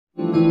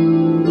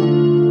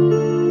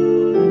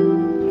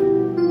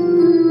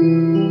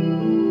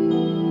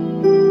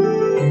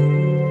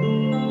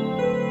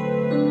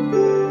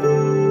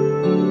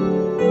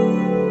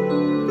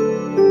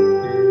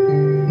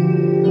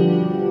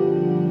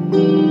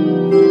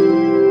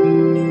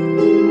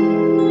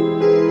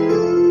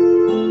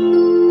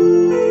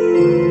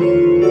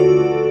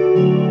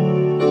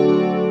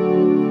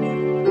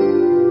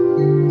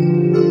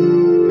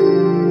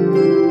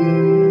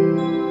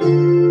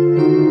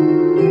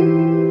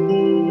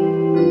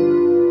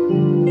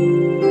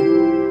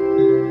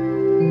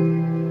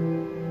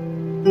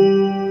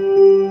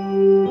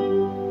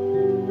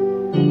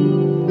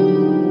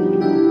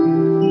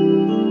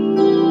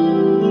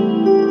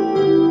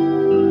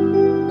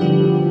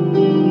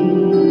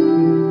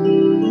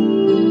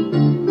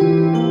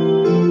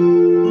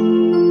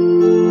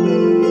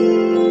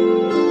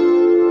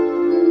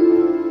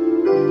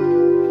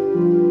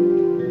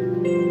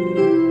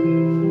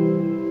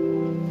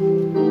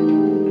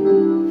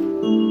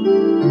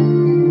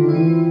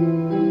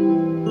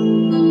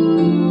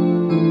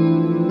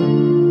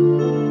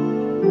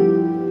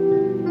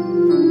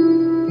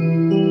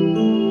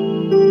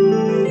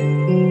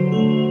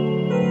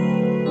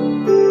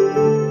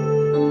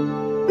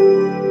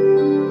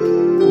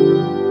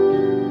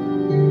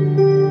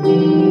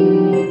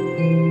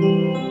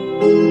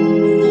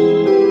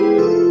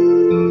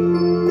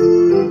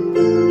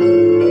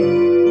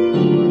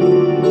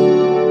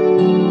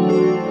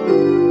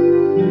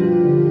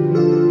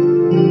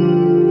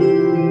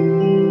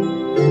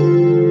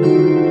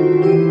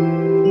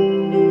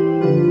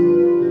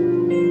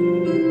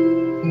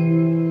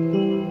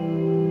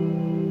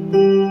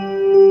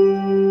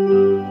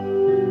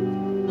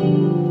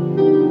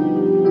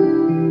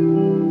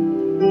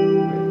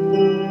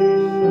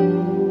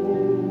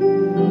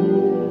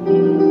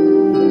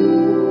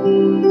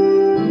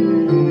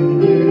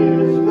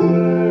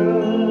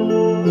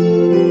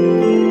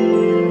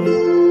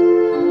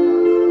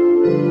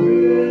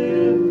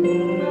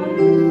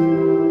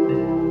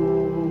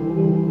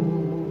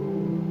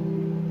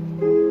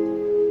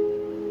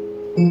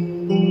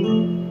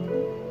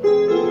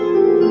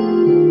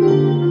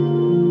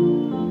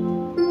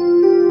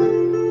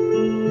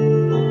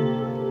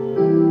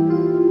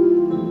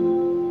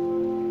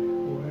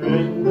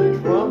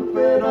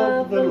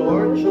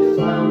short shall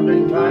sound,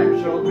 and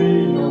time shall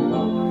be no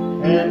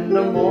more. And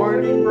the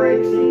morning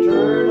breaks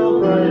eternal,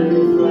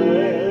 brightly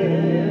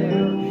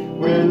flare,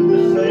 when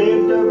the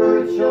saved of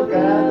earth shall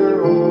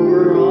gather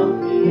over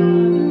on the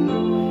other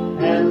shore,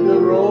 and the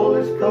roll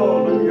is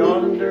called, and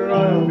yonder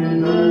I'll be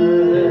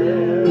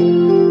there.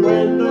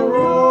 When the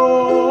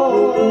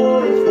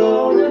roll is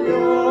called, and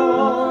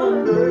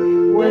yonder,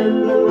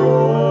 when the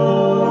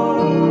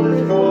roll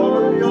is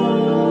called, and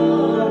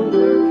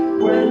yonder,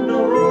 when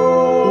the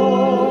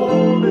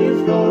roll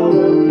is called,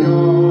 and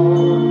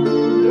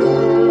yonder,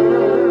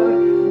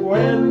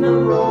 when the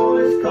roll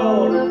is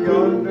called, and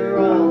yonder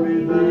I'll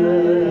be there.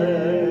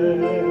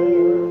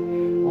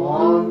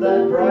 On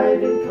that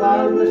bright and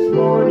cloudless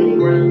morning,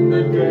 when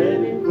the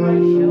dead in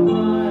Christ shall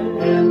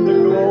rise, and the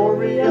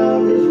glory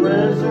of his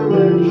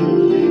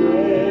resurrection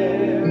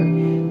share,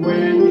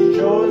 when his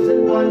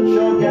chosen ones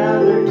shall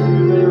gather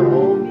to their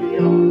home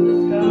beyond the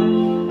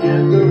sky,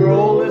 and the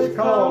roll is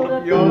called,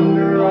 and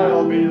yonder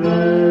I'll be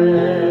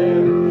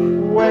there.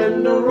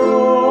 When the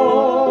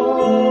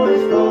roll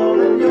is called,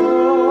 and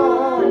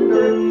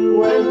yonder,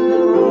 when the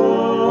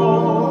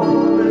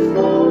roll is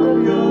called,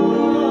 and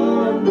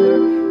yonder,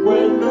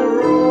 when the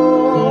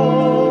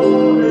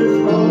roll is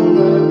called,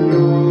 and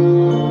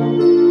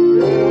yonder,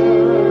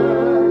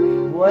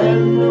 when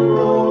the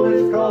roll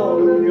is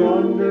called, and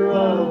yonder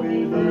I'll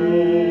be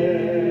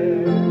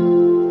there.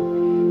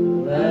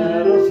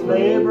 Let us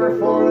labor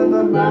for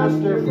the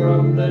Master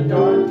from the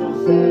dawn till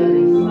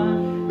setting sun.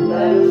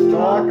 Let us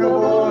talk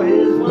of all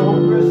his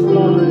wondrous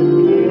love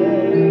and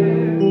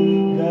care.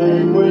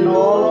 Then when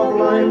all of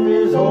life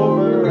is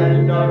over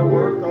and our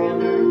work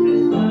on earth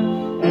is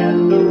done,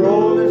 and the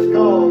roll is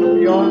called,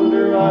 and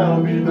yonder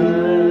I'll be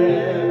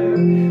there.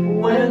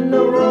 When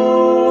the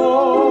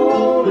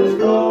roll is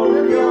called,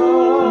 and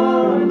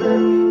yonder,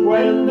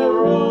 when the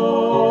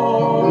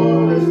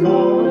roll is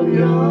called, and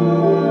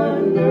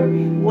yonder,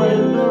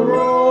 when the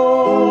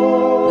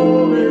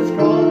roll is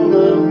called,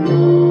 and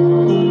yonder,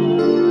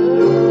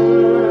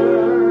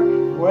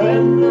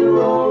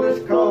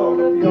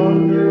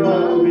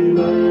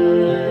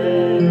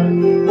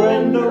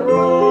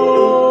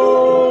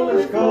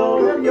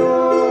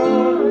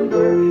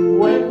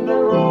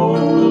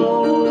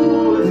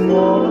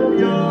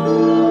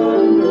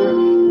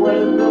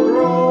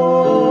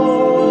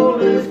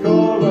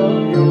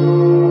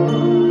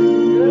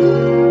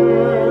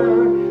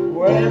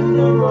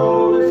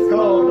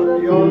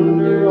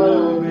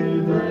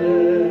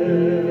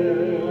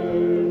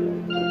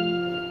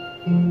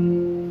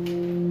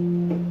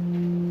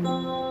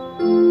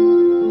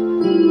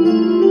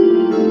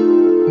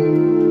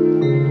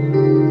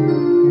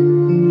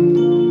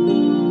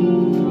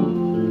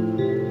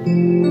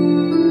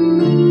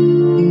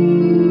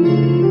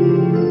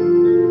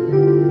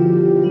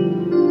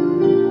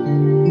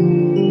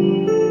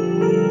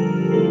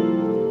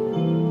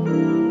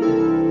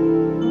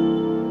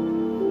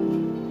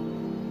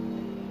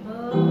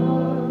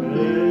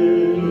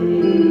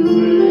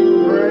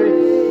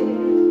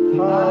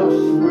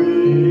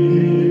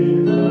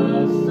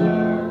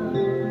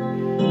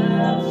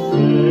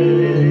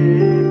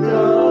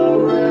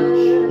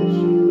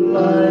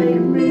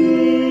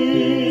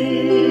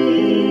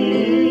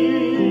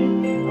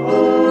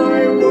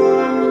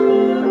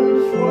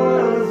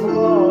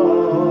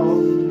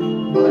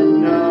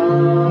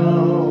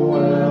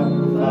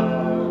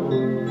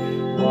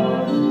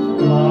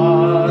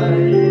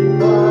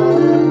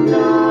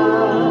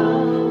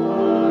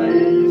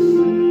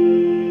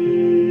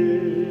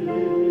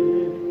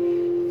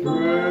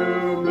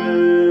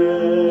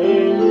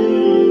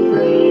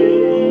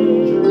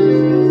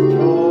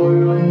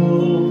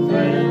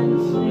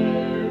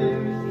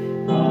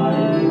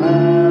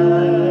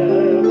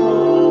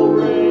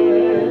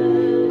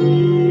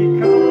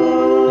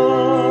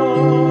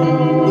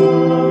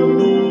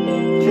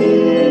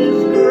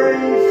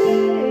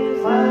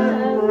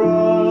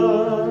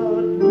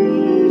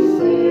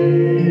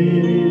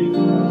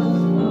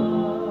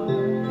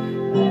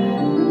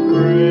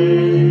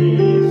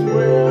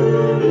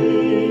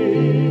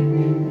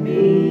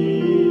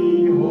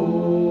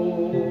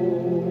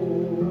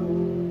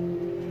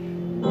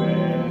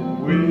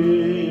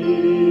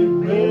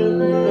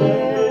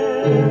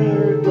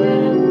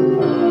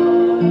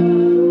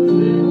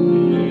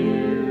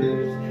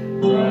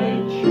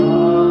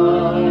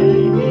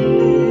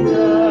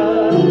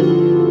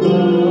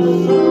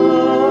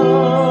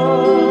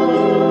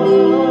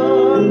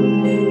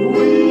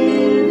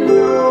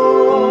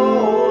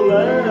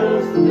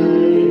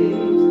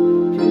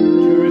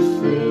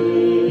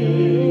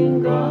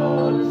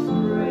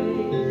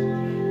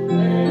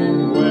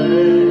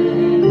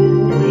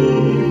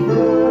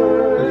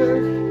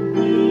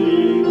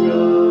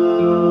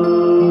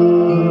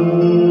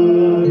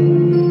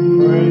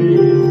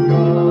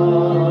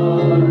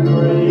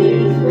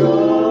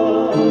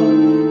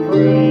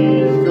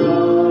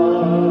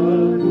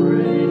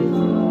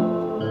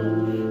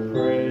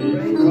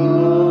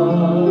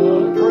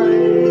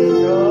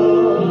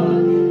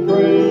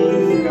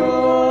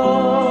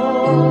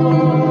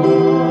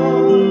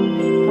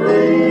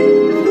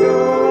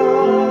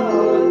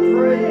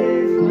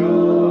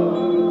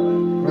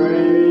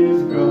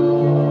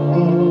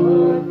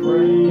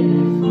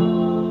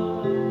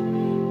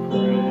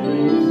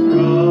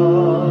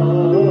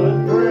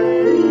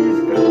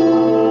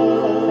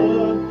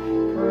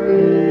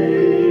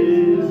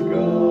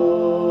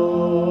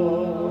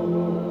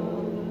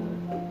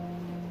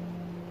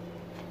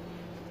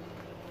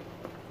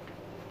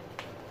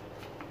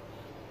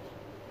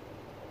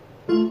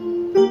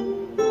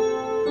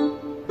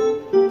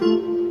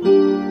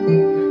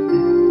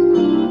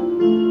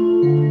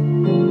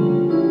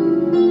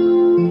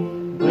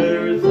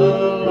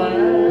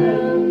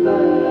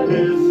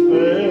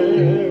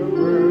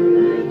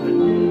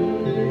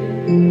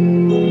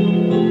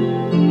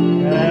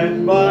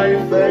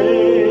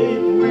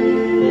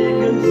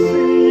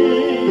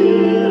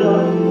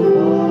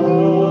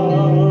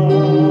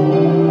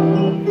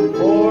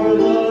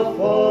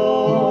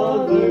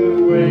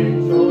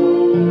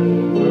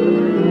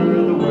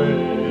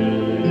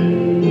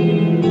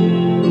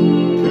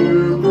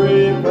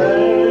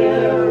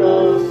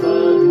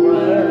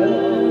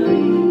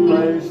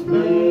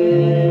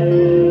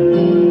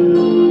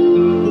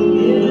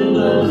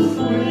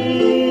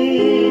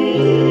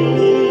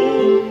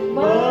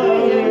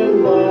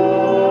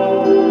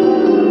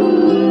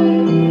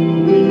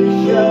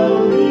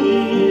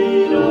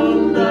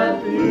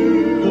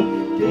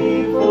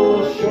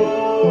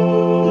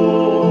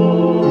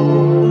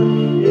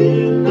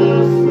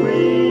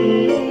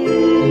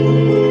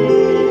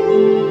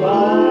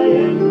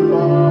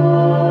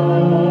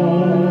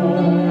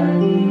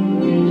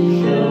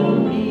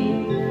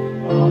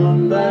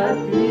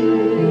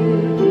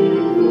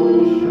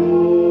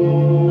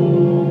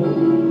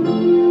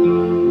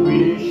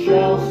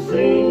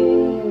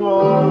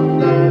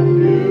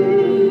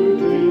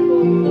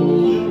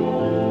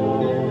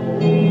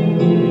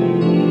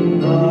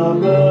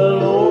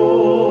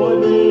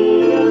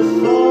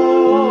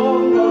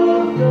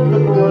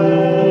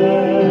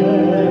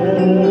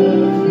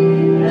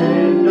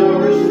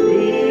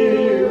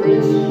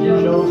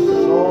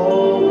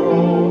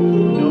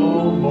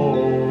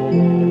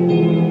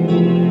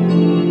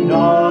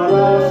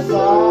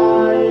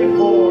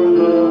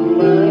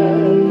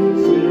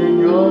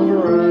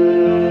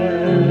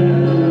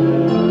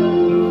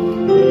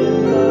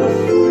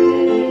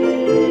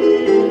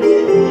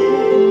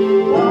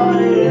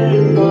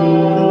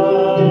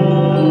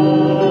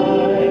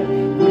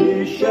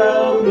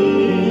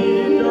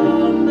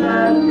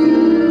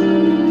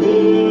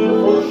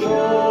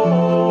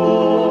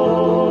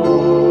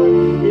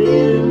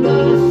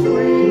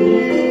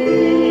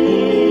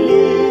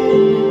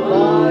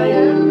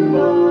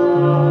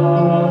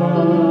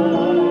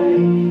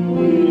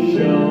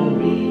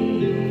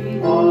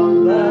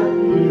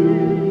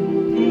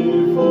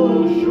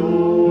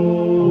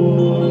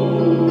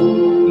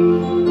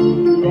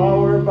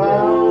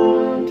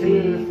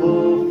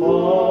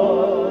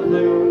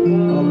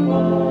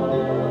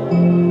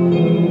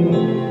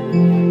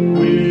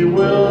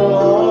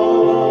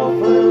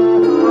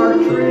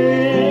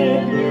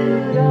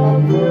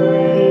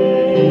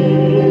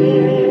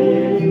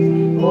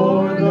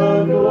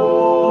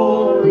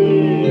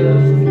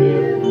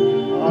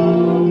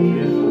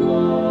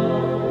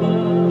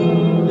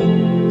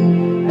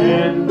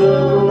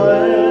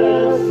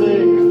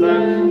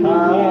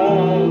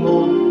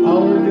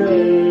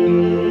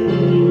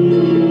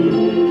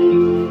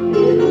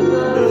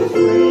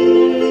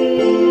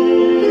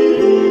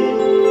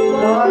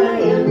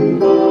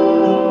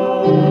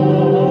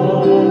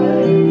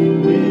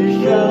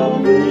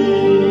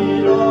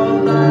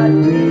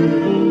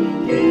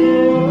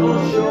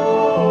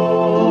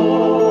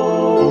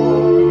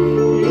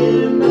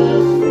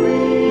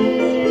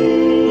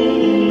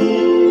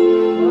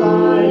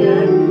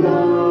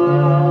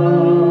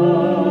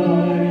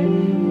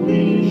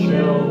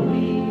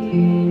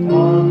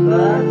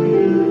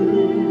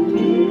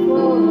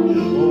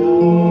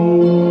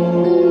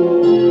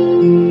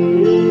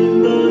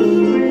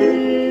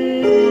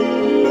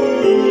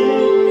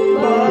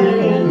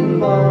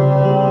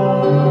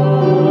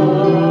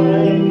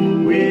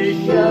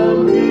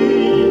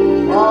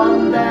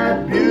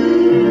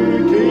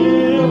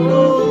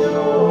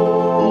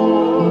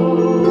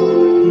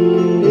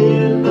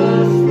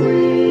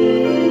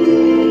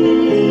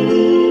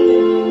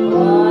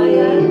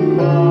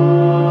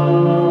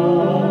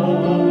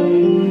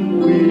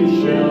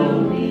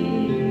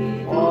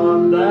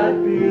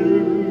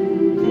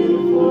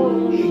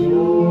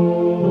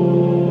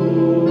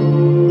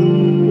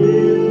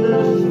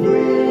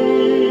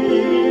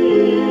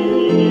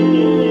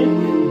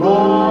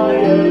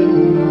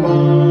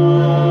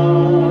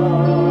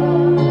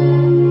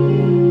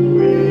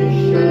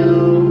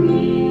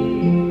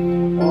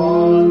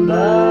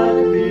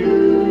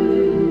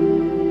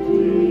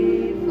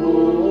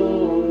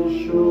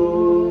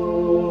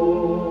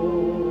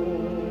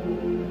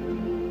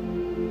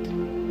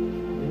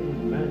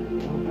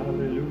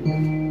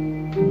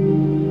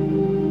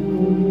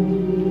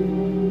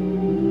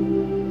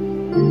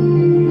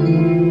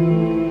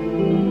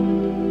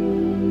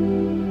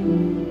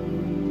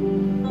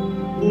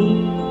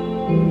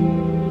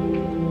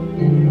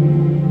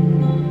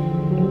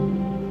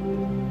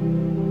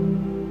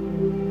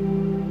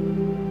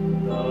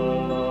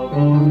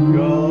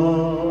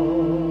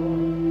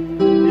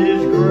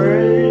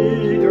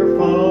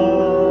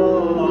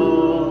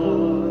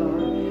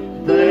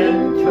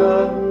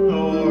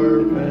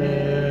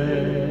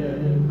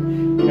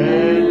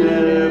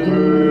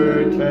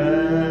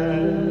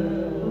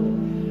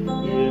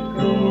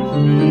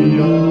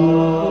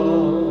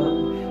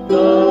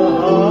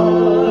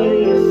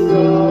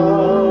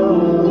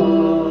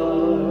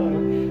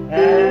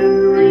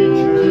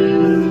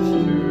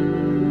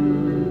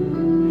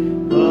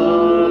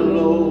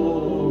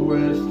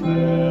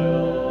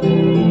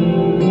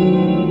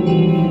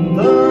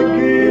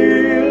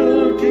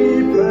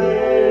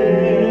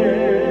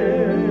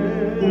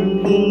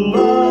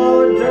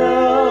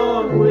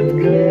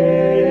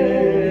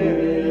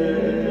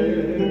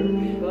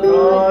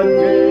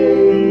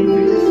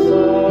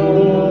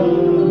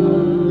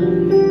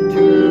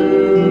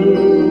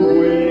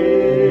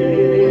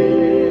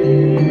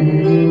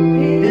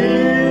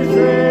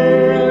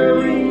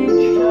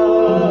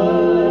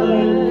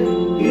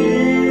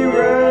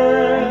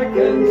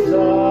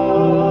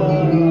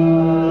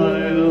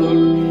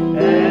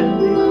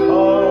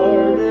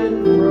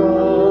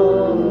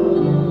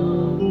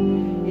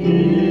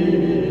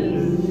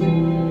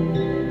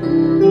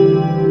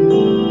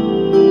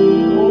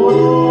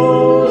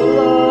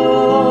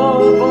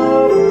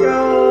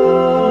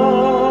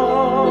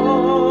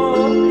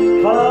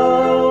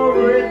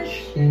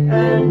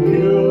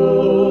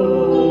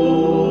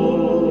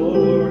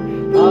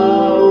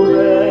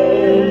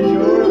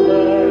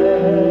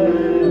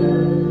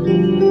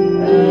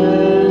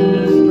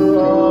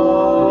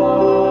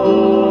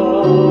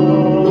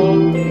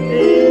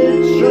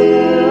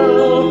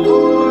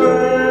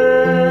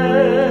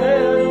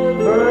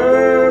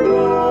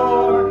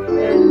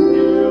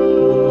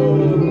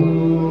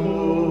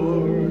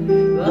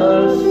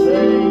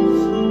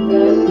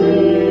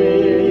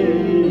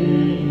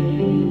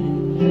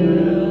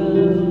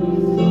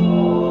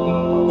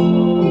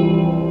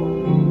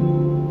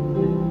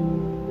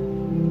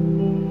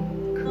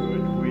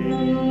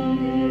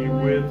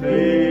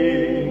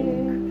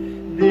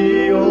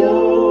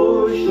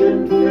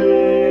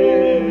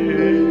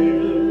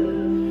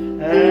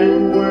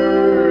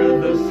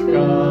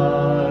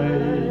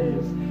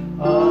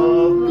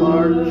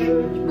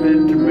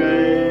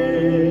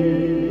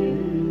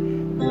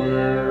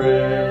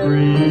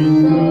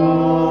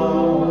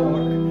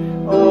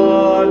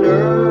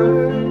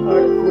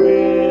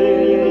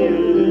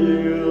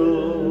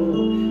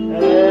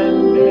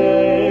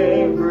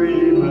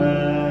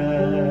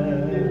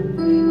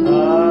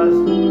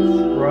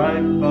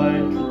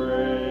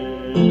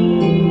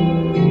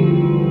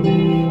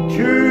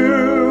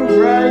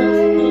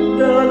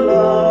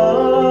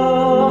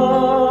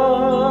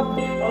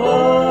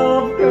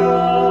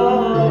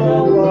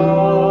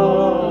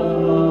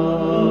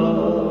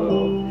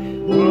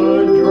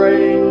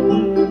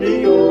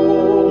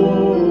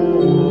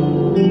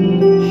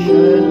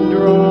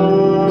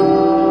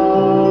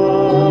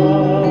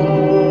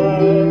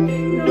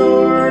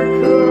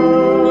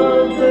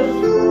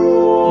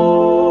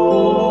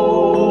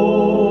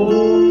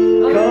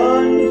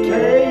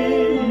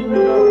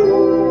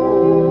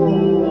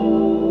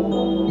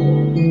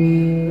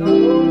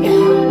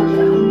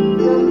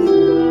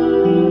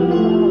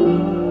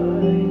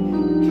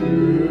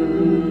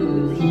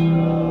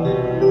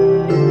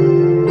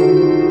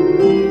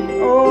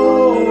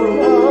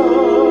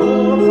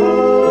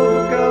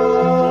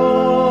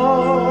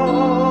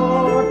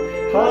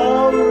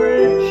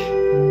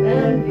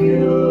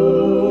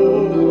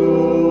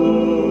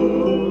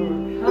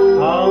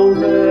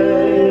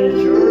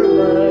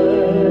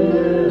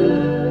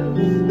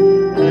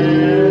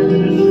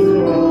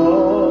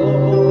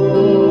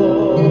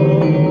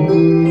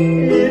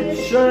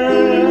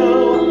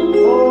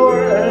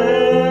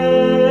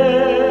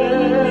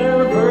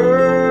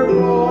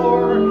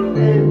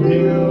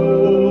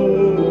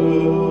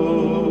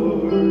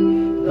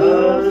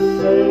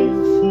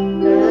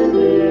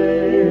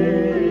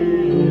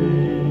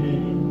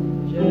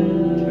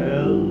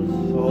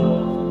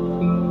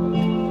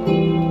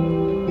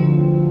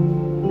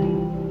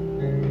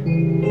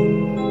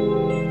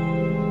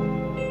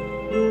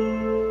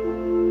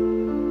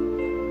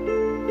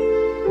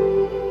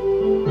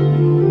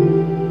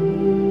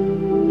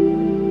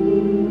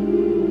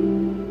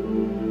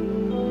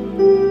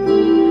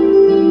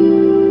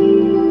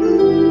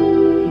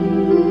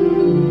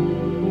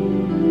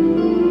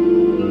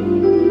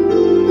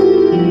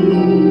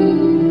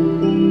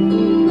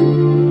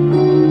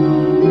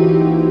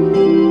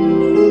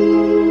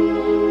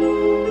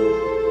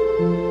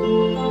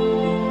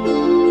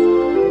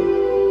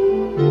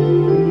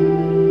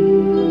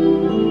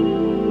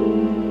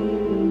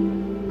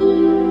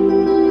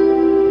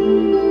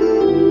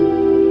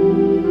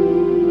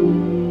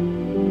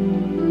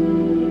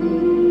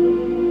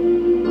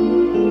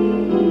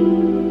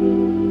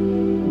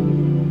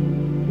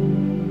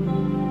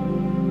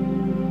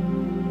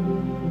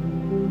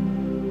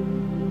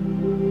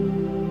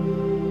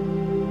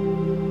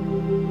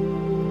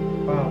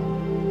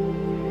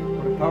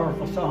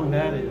 song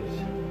that is.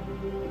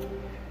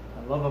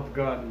 The love of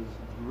God is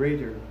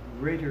greater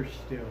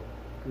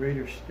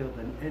still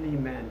than any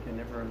man can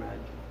ever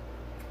imagine.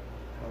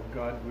 How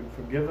God would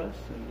forgive us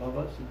and love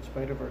us in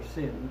spite of our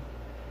sins,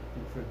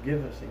 and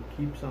forgive us and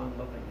keeps on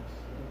loving us.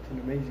 It's an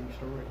amazing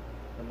story,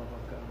 the love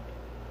of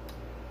God.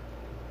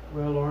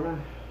 Well, Lorna,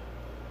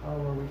 how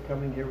are we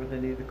coming here with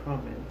any of the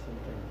comments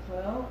and things?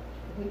 Well,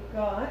 we've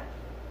got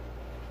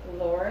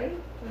Lori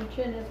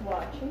Luchin is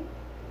watching.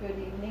 Good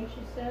evening,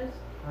 she says.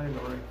 Hi,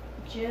 Lori.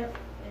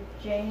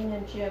 Jane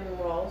and Jim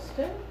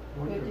Ralston.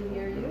 Wonderful. Good to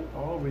hear you.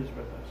 You're always with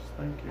us.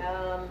 Thank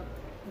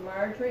you.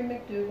 Marjorie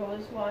McDougall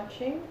is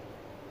watching.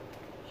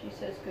 She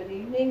says good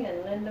evening,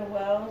 and Linda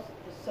Wells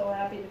is so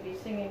happy to be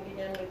singing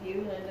again with you,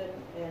 Linda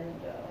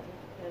and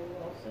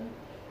Wilson.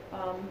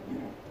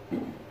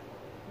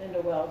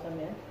 Linda Wells, I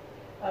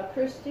meant.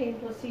 Christine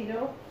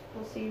Placido,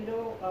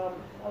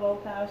 hello,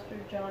 Pastor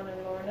John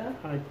and Lorna.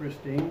 Hi,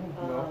 Christine.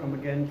 Welcome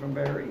again from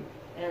Barrie.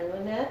 And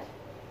Lynette.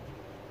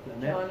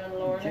 John and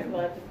Lorna,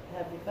 glad to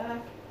have you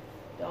back.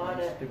 Donna,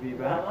 nice to be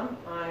back.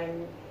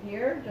 I'm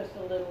here, just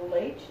a little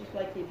late. She's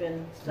likely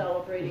been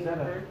celebrating her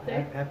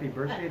birthday. Happy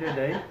birthday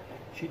today?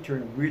 She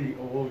turned really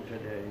old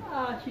today.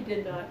 She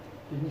did not.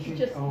 Didn't she?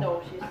 Just,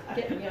 no, she's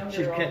getting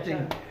younger all the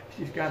time.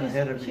 She's got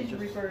ahead of me she's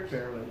just reversed.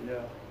 barely,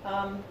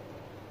 yeah.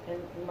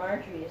 And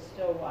Marjorie is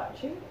still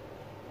watching.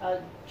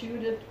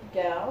 Judith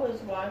Gal is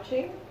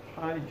watching.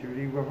 Hi,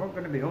 Judy. We're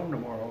going to be home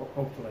tomorrow,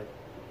 hopefully.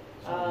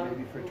 So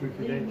maybe for 2 or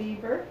 3 days. Lee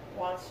Weaver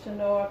wants to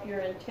know if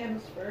you're in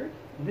Timsford.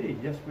 Lee,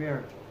 yes, we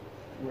are.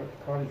 We're at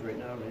the cottage right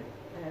now, Lee.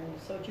 And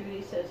so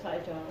Judy says hi,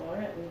 John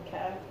Lorna. And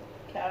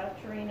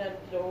Katrina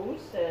Doe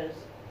says,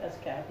 that's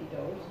Kathy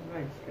Doe.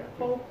 Nice,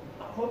 Kathy.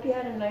 Hope you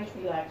had a nice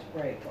relaxed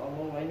break,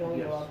 although I know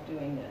you Yes. love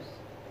doing this.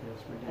 Yes,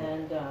 we do.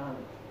 And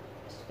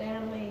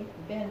Stanley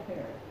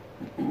Benher.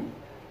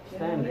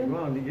 Stanley,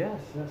 well,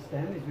 yes,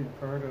 Stanley's been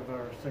part of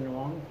our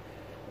sing-along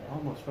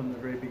almost from the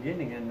very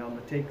beginning, and on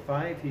the Take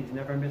 5, he's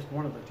never missed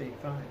one of the Take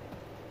 5.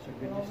 So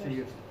good Well, to see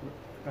you,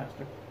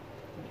 Pastor.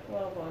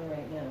 12 on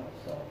right now,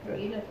 so Good.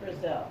 Edith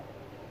Rizal,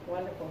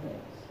 wonderful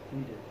names.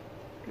 Edith,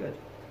 good.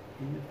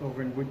 Edith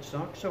over in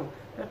Woodstock. So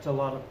that's a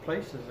lot of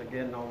places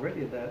again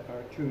already that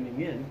are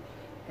tuning in.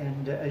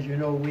 And as you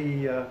know,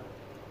 we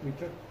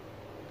took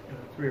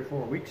 3 or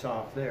 4 weeks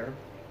off there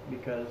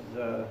because,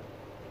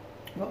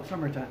 well,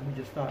 summertime. We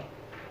just thought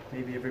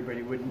maybe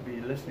everybody wouldn't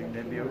be listening,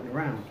 they'd be out and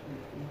around.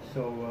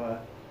 So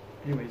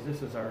anyways,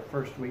 this is our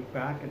first week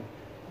back, and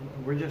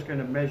we're just going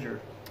to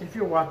measure. If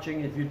you're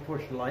watching, if you'd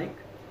push like,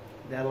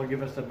 that'll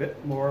give us a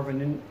bit more of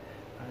an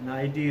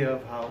idea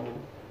of how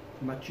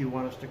much you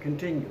want us to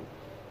continue.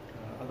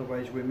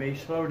 Otherwise, we may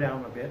slow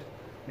down a bit,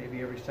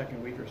 maybe every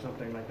second week or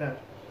something like that.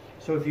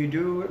 So if you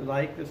do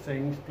like the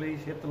things,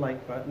 please hit the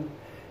like button.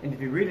 And if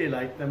you really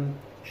like them,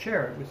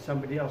 share it with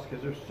somebody else,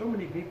 because there's so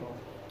many people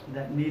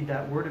that need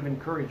that word of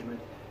encouragement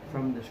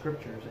from the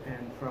scriptures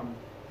and from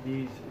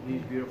these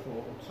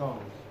beautiful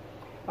songs.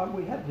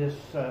 We have this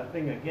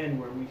thing again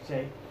where we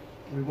say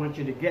we want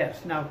you to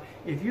guess. Now,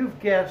 if you've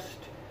guessed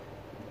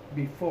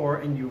before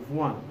and you've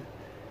won,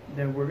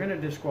 then we're going to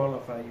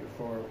disqualify you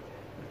for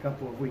a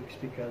couple of weeks,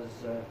 because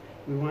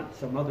we want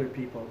some other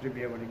people to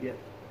be able to get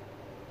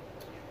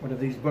one of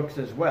these books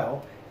as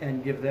well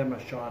and give them a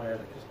shot at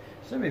it. 'Cause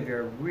some of you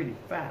are really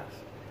fast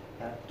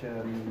at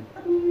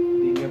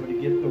being able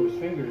to get those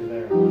fingers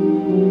there.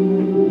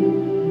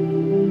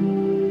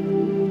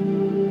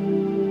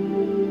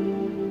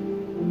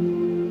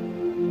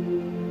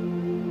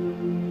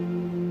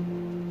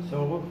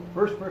 So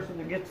first person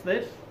that gets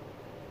this,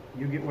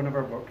 you get one of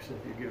our books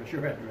if you give us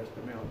your address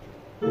to mail it to.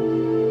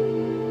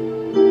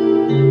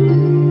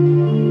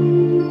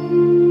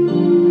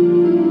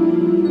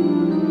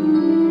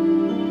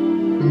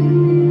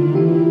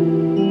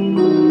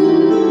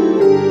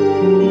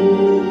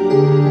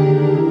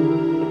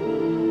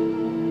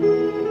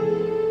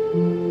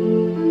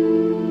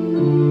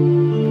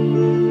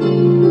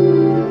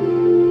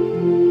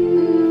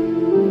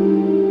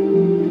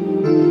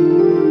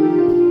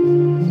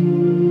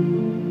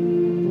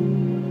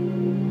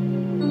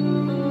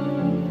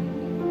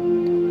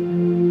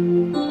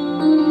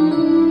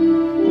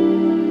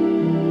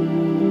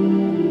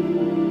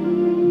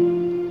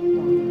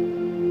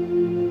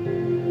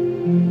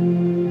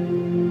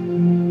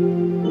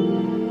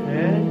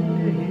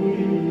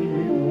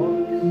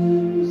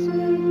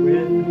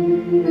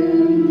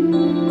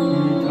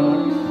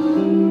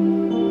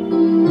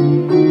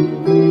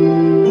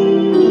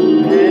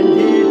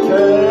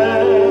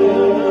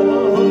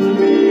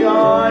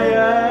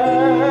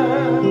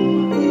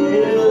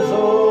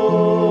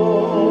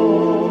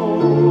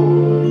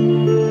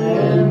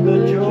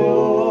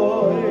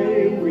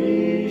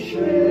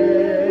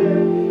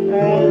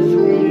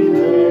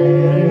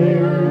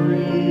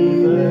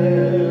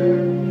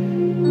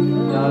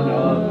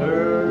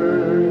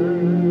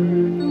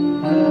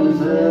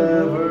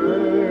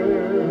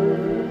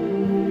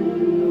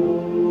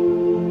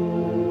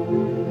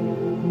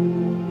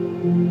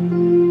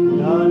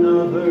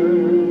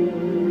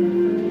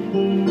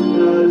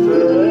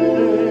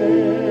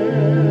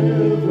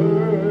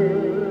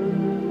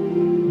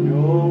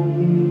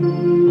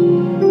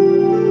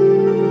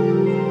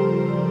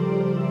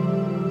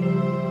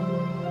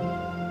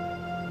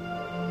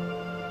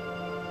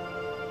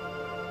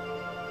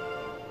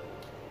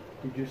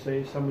 Did you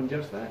say someone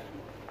guessed that?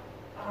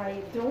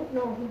 I don't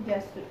know who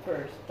guessed it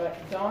first, but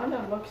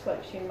Donna looks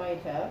like she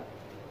might have,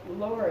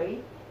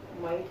 Lori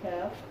might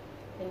have,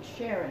 and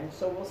Sharon.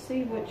 So we'll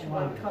see which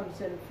one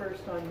comes in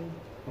first on.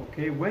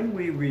 Okay, when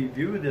we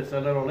review this a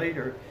little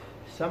later,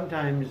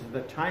 sometimes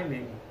the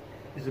timing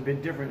is a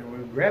bit different.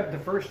 When we grab the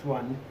first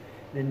one,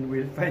 then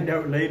we'll find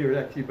out later,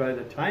 actually by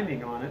the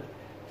timing on it,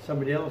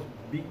 somebody else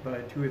beat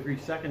by 2 or 3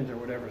 seconds or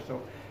whatever.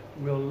 So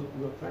we'll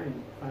try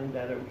and find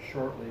that out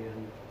shortly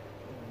and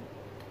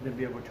then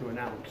be able to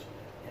announce.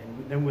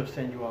 And then we'll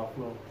send you off.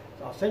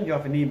 I'll send you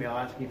off an email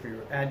asking for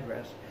your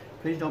address.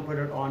 Please don't put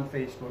it on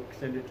Facebook.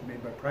 Send it to me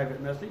by private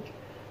message.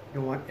 You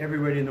don't want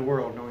everybody in the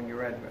world knowing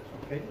your address.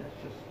 Okay,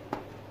 that's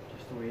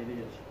just the way it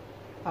is.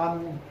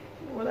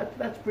 Well,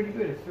 that's pretty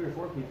good. If 3 or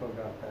 4 people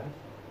got that.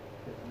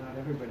 But not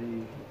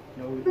everybody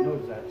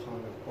knows that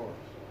song, of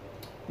course.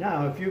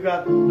 Now, if you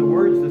got the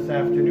words this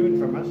afternoon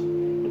from us,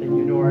 then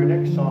you know our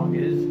next song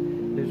is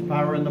 "There's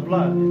Power in the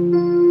Blood."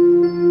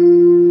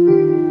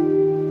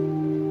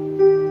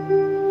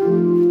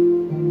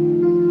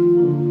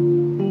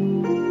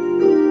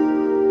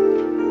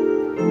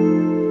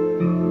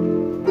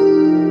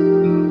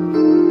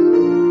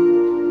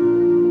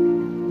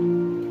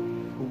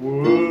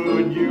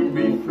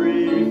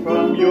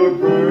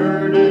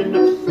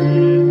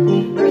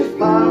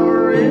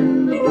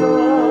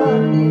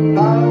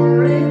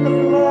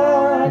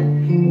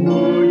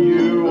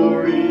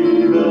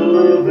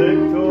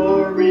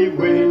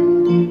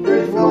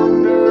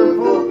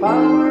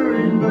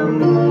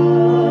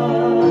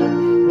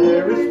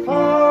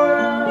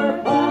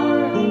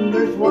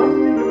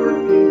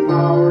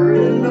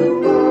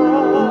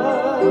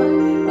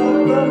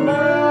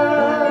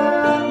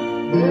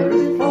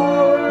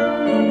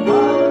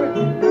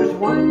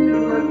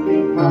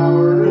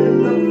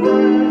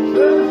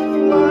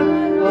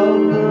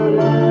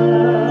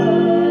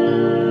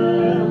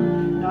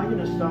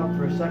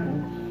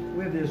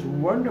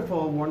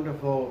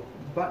 Wonderful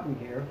button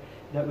here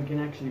that we can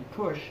actually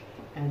push,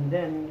 and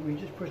then we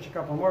just push a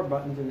couple more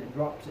buttons and it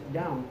drops it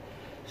down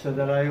so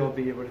that I will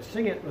be able to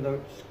sing it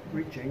without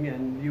screeching,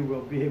 and you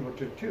will be able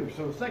to too.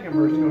 So the second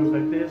verse goes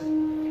like this.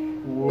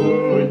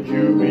 Would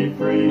you be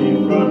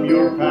free from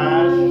your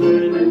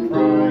passion and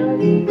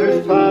pride?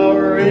 There's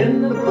power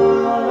in the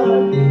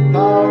blood,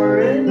 power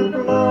in the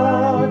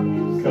blood.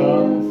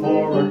 Come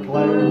for a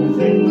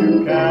cleansing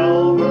to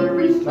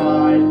Calvary's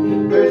tide.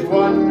 There's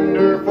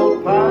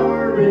wonderful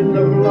power in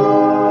the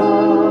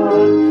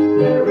blood.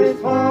 There is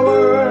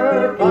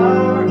power,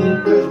 power.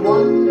 There's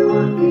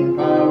wonder-working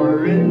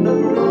power in the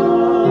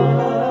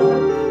blood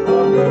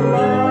of the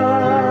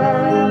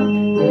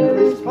Lamb. There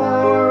is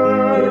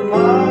power,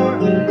 power.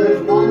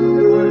 There's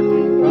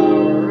wonder-working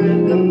power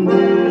in the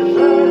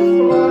precious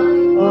blood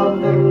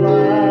of the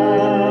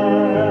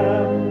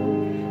Lamb.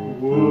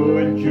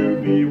 Would you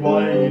be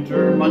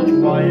whiter, much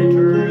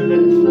whiter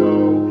than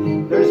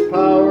snow? There's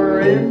power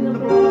in the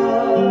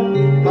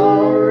blood,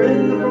 power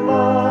in the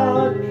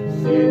blood.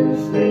 Sin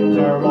stains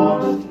are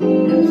lost,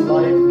 its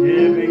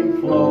life-giving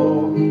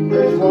flow.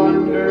 There's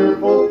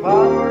wonderful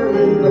power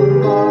in the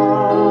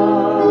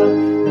blood.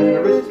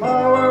 There is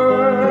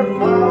power,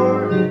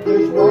 power.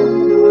 There's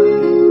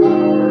wonder-working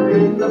power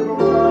in the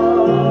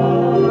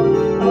blood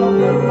of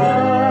the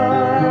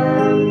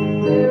Lamb.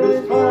 There is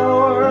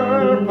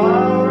power,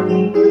 power.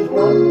 There's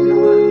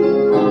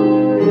wonder-working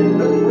power in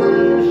the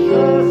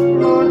precious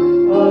blood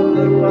of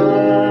the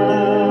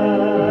Lamb.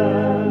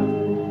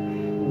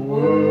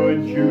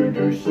 Would you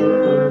do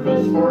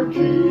service for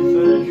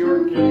Jesus your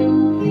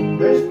King?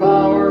 There's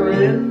power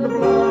in the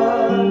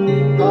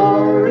blood,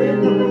 power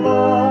in the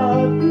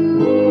blood.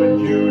 Would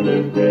you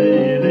live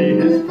daily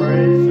his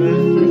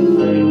praises to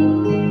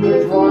sing?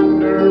 There's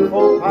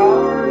wonderful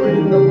power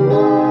in the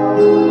blood.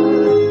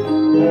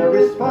 There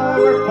is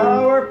power,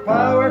 power,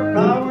 power,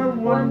 power,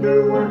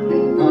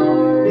 wonder-working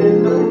power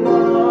in the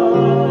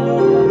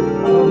blood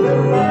of the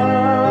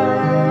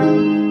Lamb.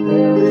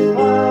 There is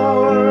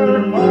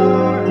power,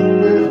 power,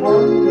 there's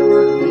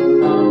wonder-working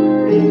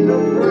power in the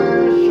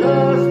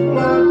precious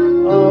blood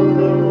of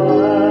the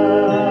Lamb.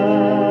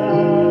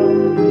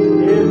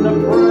 In the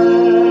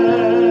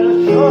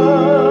precious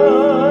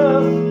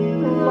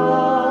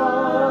blood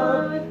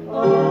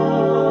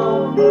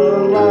of the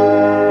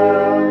Lamb.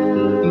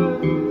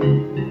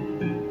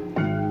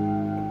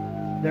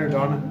 There,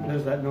 Donna,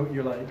 there's that note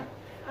you like.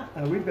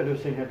 We better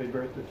sing happy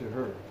birthday to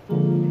her.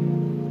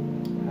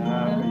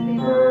 Happy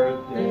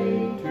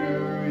birthday to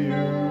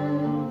you.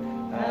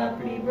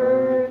 Happy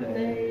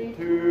birthday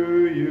to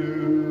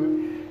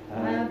you.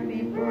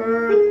 Happy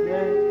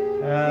birthday.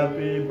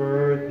 Happy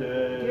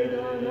birthday.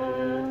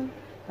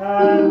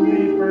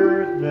 Happy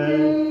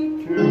birthday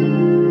to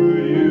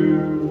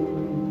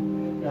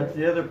you. That's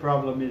the other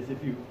problem, is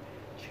if you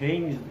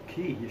change the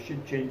key, you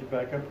should change it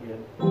back up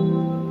again.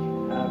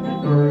 Happy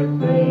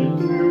birthday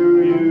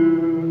to you.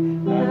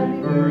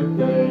 Happy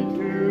birthday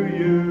to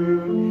you.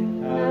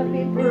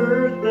 Happy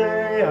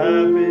birthday,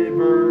 happy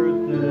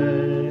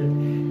birthday.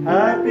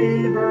 Happy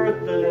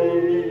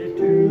birthday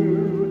to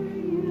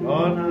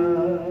Donna.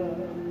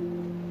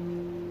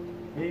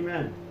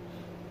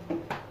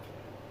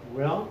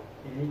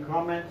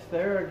 comments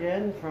there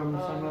again from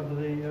some of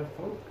the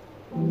folk?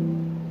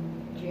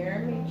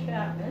 Jeremy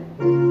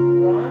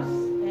Chapman, Ross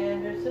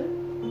Anderson.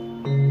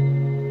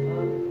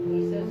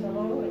 He says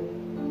hello,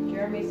 and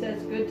Jeremy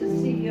says good to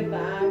see you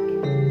back.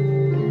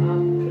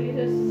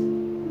 Cletus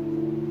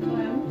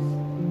Clems,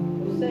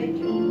 who say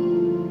to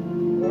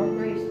more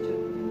grace to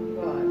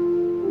God.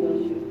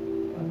 Bless you.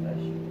 God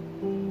bless you.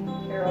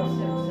 Carol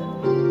Simpson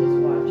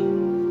is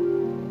watching.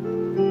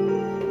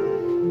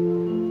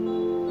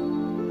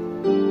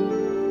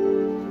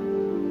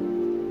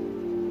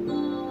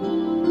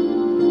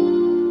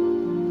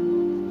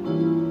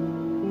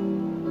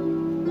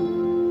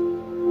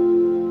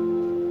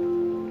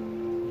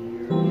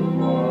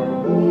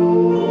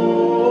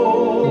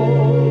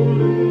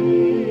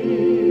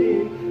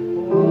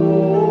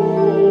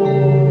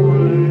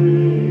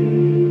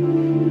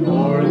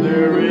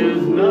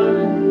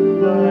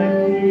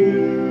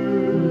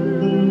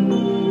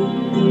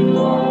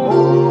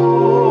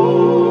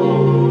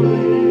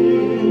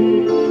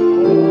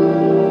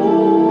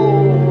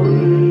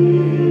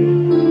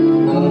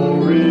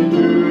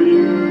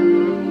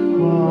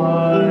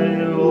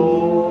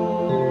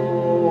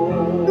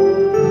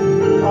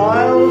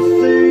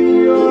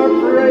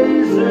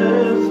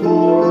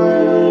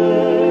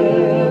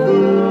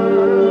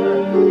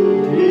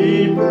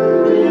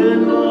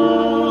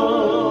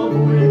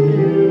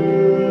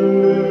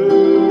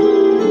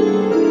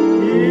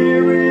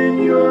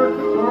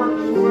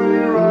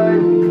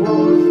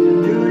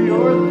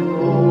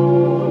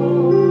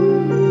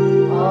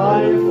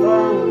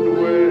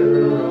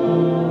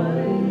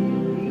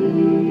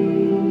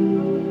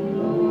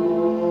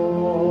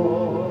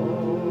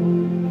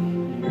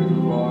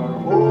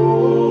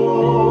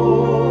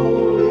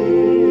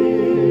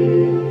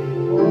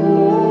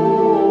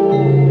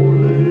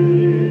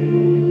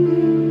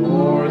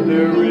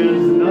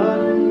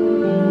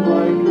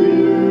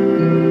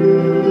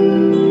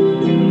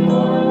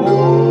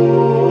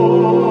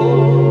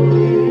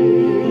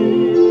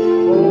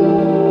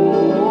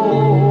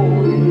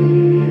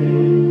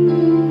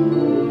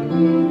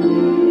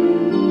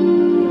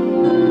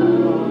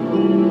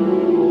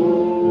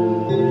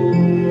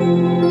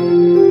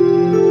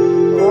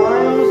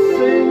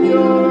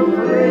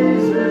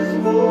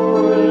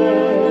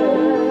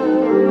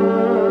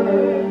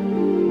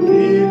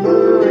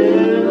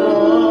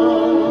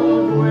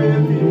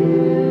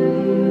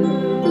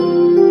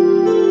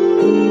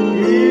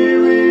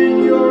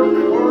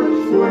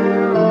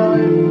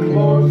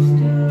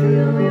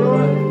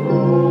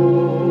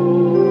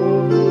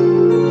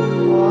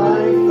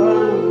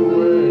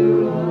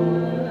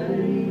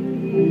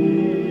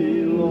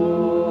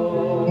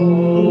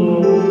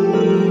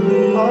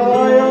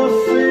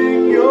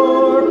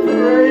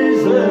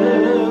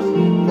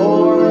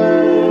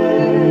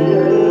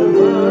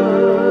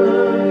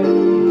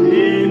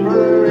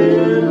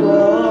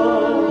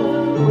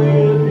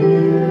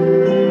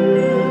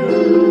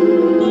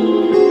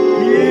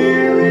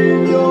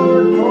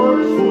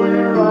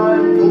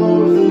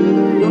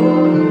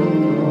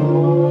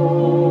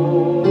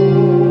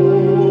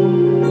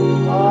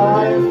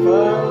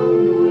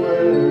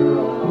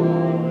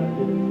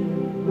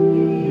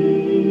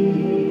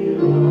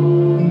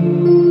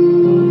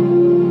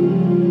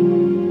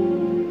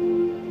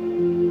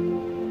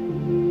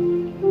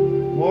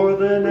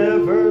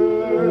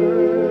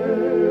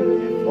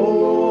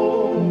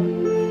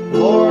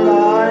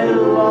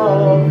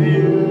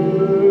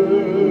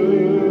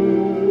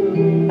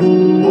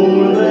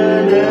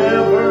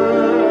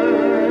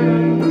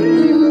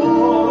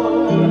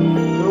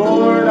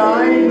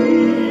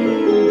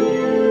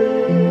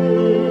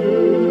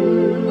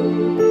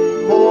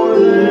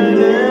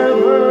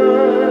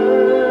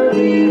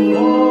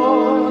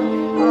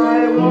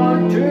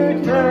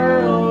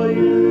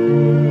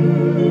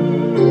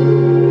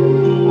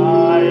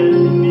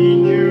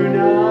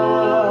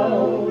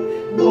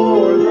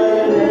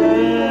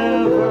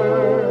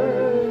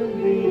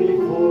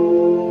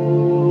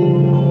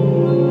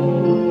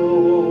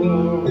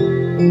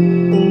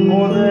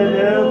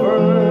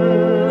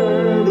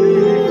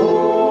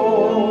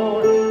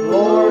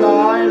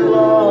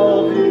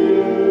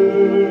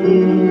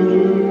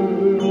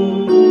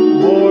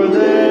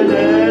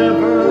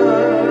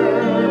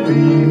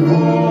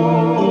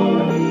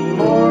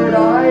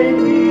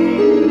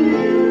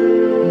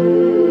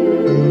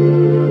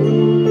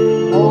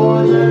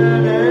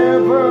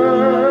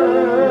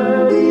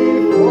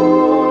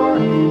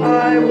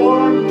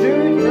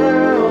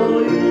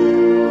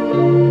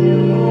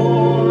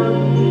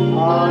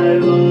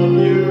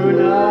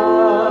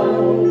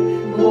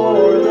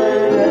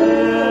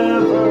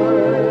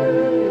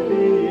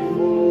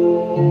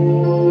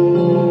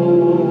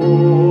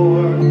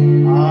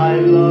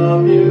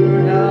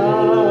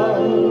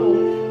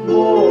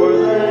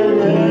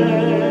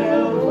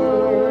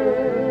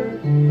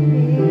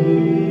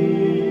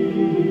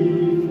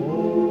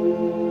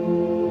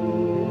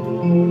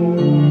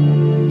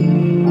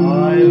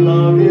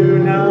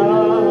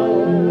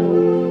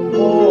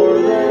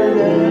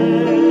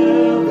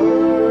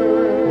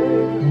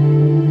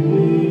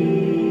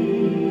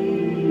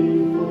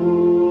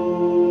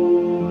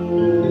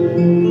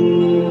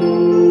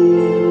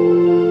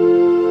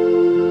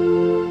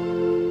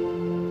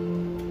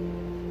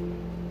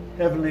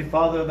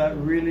 Father, that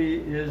really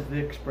is the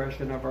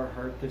expression of our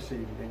heart this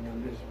evening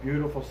on this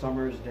beautiful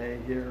summer's day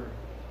here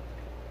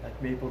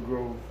at Maple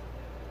Grove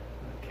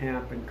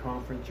Camp and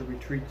Conference and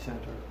Retreat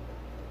Center.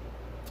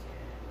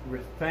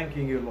 We're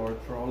thanking you, Lord,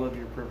 for all of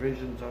your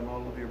provisions and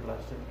all of your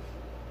blessings.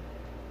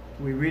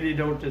 We really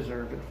don't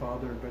deserve it,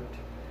 Father,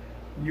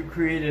 but you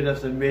created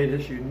us and made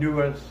us. You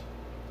knew us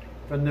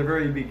from the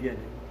very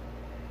beginning.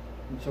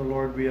 And so,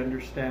 Lord, we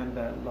understand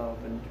that love,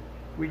 and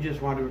we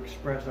just want to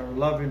express our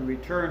love in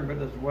return, but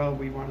as well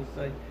we want to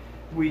say,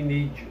 we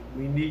need you.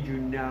 We need you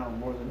now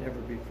more than ever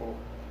before.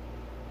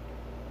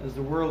 As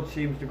the world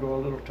seems to go a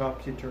little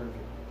topsy-turvy,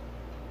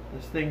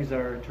 as things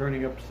are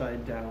turning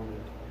upside down,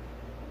 and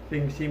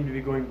things seem to be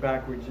going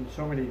backwards in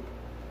so many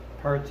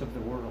parts of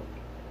the world,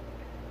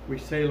 we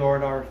say,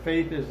 Lord, our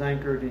faith is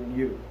anchored in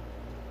you.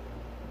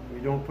 We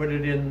don't put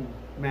it in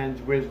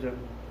man's wisdom.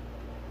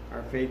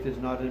 Our faith is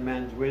not in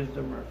man's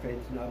wisdom. Our faith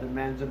is not in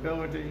man's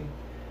ability.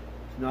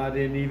 It's not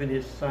in even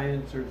his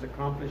science or his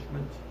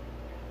accomplishments.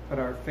 But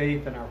our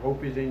faith and our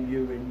hope is in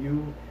you and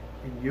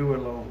you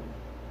alone.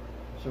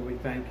 So we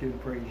thank you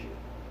and praise you.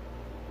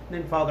 And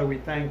then, Father, we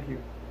thank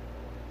you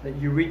that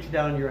you reach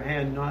down your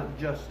hand not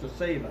just to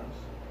save us,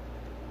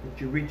 but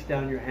you reach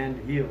down your hand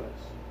to heal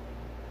us.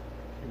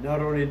 And not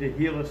only to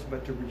heal us,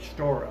 but to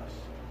restore us.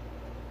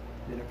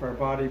 And if our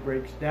body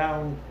breaks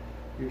down,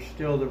 you're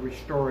still the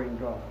restoring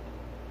God.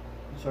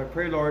 And so I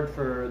pray, Lord,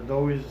 for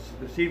those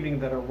this evening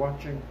that are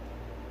watching,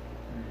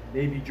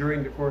 maybe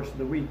during the course of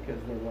the week as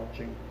they're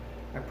watching,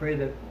 I pray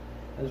that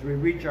as we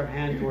reach our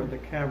hand toward the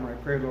camera, I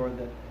pray, Lord,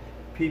 that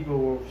people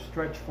will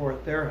stretch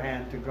forth their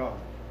hand to God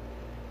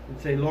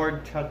and say,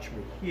 Lord, touch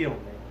me, heal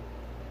me,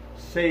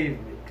 save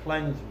me,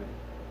 cleanse me,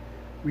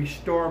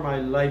 restore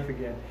my life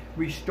again,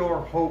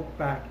 restore hope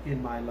back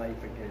in my life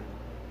again.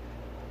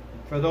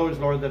 And for those,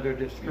 Lord, that are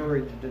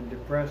discouraged and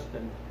depressed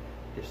and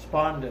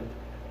despondent,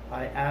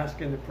 I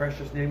ask in the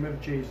precious name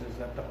of Jesus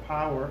that the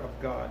power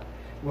of God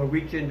will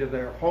reach into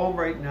their home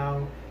right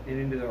now and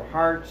into their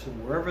hearts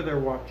and wherever they're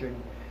watching,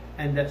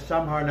 and that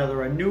somehow or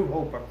another a new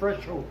hope, a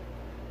fresh hope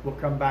will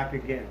come back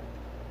again.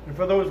 And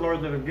for those,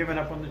 Lord, that have given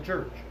up on the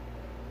church,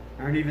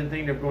 aren't even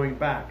thinking of going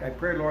back, I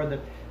pray, Lord, that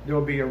there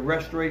will be a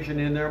restoration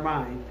in their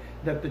mind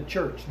that the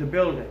church, the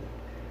building,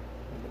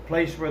 the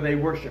place where they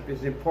worship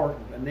is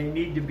important and they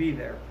need to be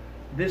there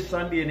this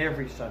Sunday and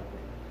every Sunday.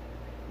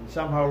 And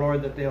somehow,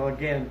 Lord, that they'll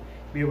again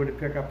be able to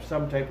pick up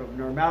some type of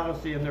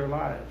normalcy in their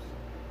lives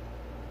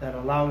that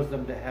allows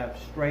them to have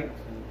strength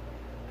and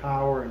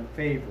power and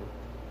favor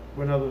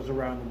when others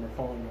around them are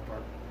falling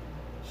apart.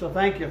 So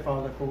thank you,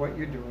 Father, for what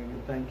you're doing,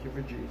 and thank you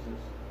for Jesus.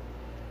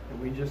 And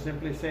we just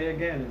simply say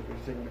again as we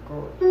sing the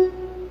chorus,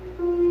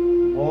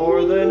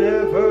 more than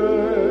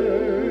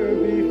ever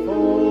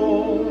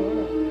before,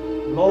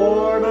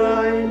 Lord,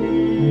 I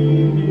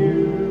need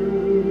you.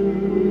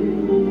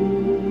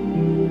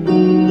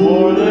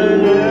 More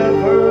than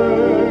ever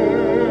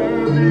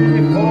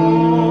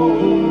before,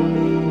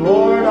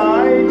 Lord,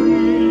 I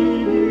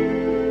need you.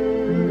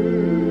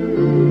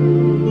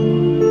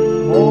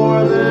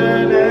 More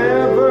than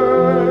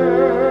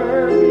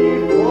ever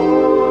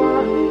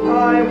before,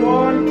 I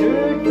want to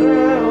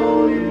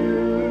tell you,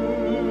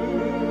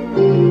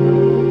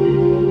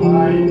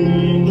 I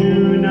need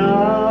you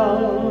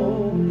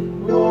now,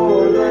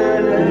 more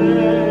than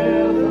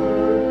ever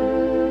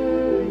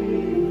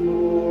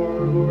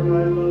before. Lord, I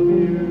love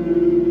you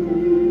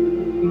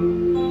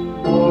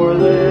more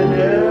than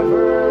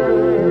ever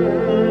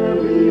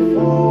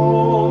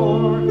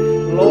before.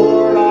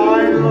 Lord,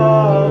 I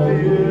love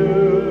you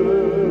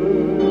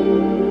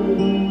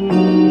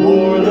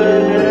more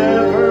than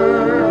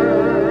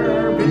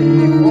ever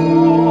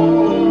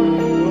before.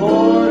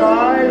 Lord,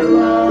 I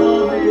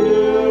love you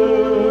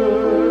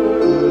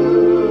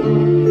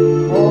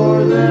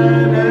more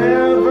than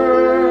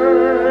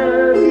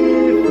ever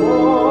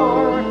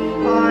before.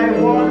 I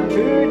want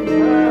to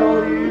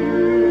tell you,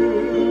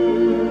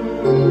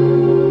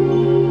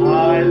 I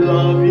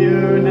love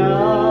you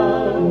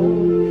now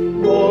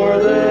more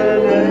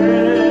than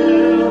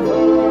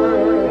ever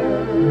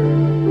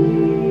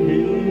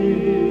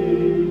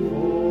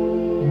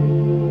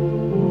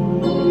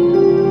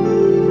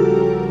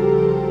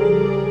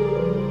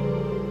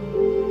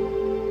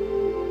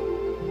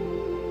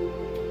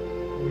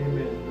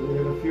Amen. We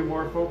have a few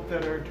more folk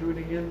that are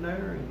tuning in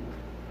there and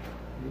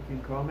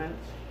making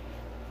comments.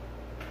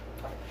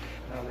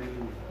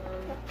 Hallelujah.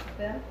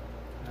 Beth,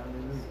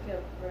 Hallelujah.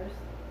 Skip first.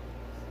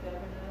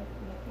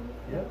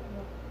 Yep.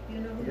 You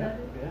know who Yeah, that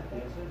is? Beth,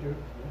 yes I do.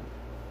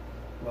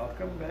 Yeah.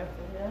 Welcome, Beth.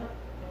 Yeah, and I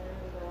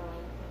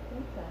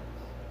think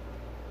that's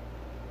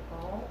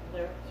all.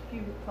 There's a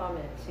few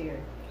comments here.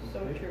 So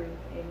Okay. true.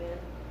 Amen.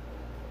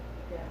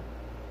 Yeah.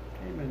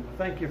 Amen. Well,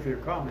 thank you for your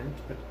comments,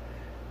 but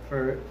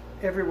for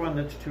everyone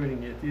that's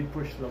tuning in, if you'd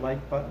push the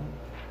like button,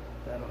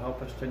 that'll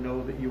help us to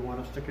know that you want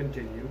us to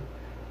continue.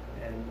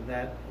 And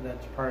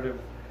that's part of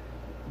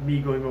me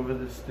going over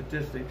the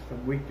statistics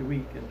from week to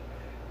week. And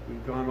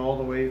we've gone all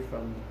the way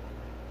from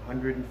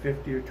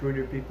 150 or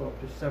 200 people up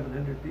to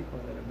 700 people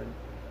that have been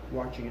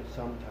watching it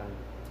sometime.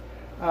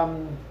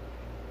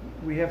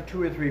 we have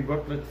 2 or 3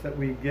 booklets that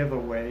we give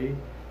away,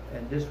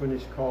 and this one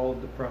is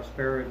called The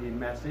Prosperity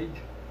Message.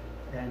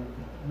 And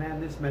man,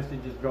 this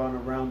message has gone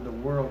around the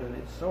world, and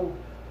it's so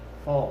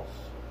false.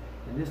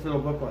 And this little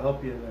book will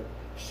help you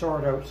to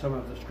sort out some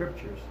of the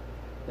scriptures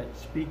that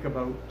speak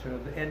about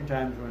the end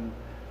times when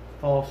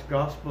false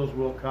gospels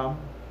will come.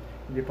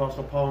 And the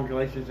Apostle Paul in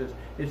Galatians says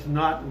it's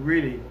not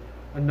really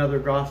another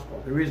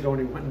gospel. There is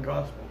only one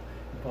gospel.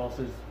 And Paul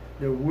says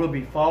there will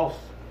be false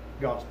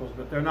gospels,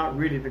 but they're not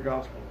really the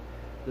gospel.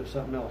 There's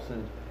something else.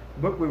 And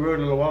the book we wrote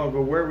a little while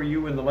ago, Where Were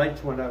You When the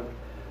Lights Went Out?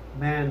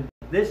 Man,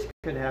 this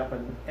could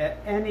happen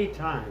at any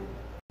time.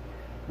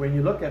 When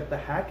you look at the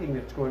hacking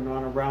that's going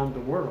on around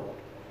the world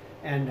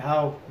and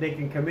how they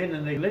can come in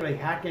and they literally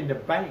hack into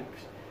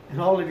banks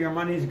and all of your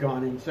money's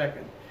gone in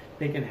seconds.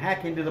 They can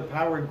hack into the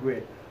power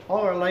grid.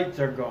 All our lights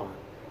are gone.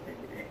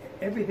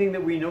 Everything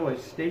that we know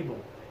is stable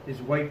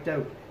is wiped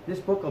out. This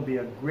book will be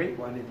a great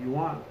one if you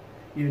want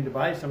even to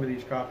buy some of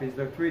these copies.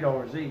 They're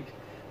 $3 each.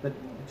 But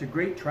it's a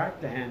great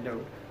tract to hand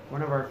out.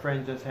 One of our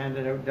friends has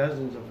handed out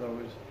dozens of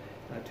those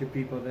to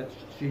people that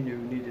she knew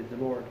needed the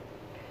Lord.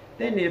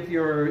 Then if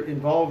you're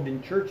involved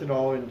in church at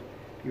all and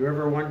you're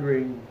ever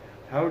wondering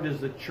how does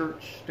the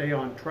church stay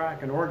on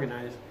track and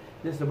organized,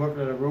 this is a book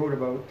that I wrote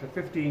about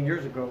 15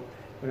 years ago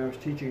when I was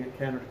teaching at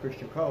Canada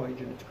Christian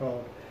College, and it's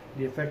called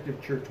The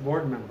Effective Church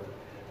Board Member.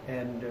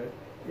 And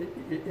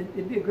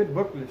it'd be a good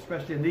booklet,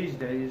 especially in these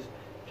days,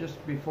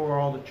 just before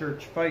all the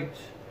church fights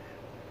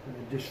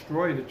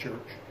destroy the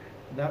church.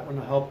 That one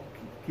will help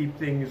keep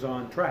things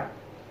on track.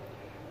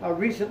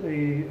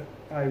 Recently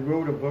I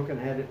wrote a book and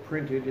had it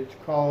printed. It's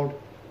called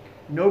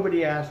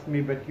Nobody Asked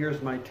Me, But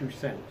Here's My 2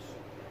 Cents.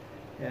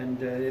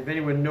 And if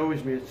anyone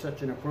knows me, it's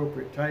such an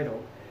appropriate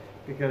title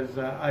because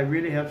I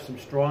really have some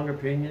strong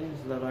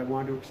opinions that I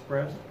want to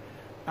express.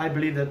 I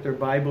believe that they're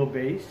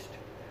Bible-based,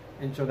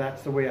 and so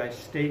that's the way I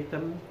state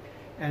them.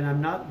 And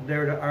I'm not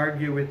there to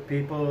argue with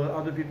people.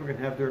 Other people can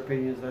have their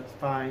opinions, that's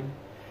fine.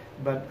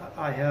 But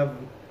I have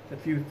a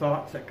few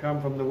thoughts that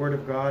come from the Word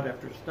of God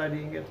after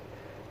studying it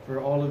for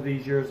all of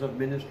these years of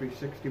ministry,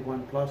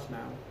 61 plus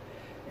now.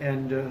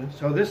 And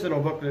so this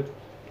little booklet,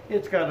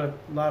 it's got a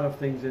lot of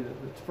things in it.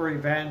 It's for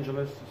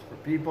evangelists, it's for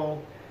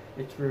people,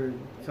 it's for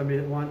somebody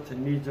that wants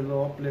and needs a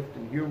little uplift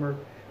and humor.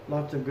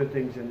 Lots of good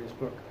things in this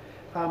book.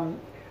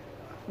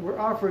 We're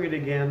offering it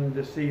again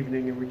this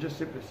evening, and we're just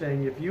simply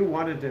saying if you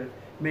wanted to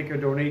make a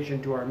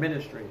donation to our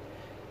ministry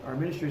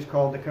is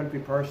called the Country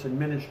Parson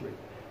Ministry.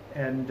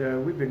 And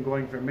we've been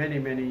going for many,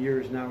 many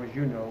years now, as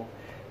you know.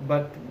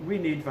 But we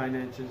need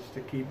finances to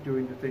keep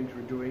doing the things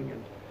we're doing.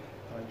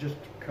 And just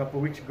a couple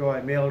of weeks ago,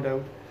 I mailed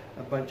out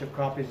a bunch of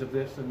copies of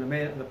this, and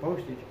the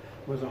postage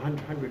was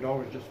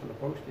 $100 just for the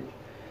postage.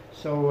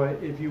 So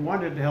if you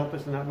wanted to help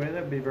us in that way,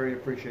 that would be very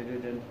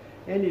appreciated. And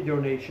any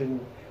donation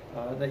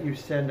that you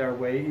send our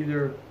way,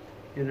 either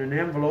in an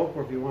envelope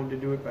or if you wanted to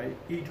do it by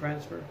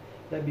e-transfer,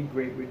 that'd be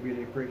great. We'd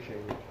really appreciate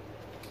it.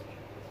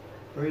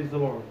 Praise the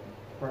Lord.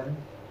 Pardon?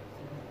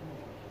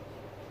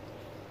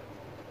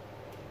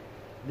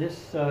 This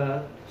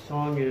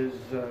song is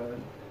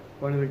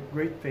one of the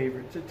great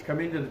favorites. It's come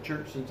into the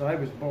church since I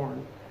was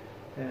born,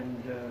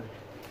 and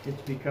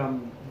it's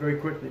become, very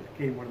quickly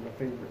became one of the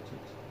favorites.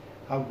 It's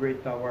How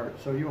Great Thou Art.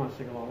 So you want to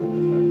sing along with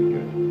us, that'd be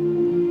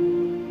good.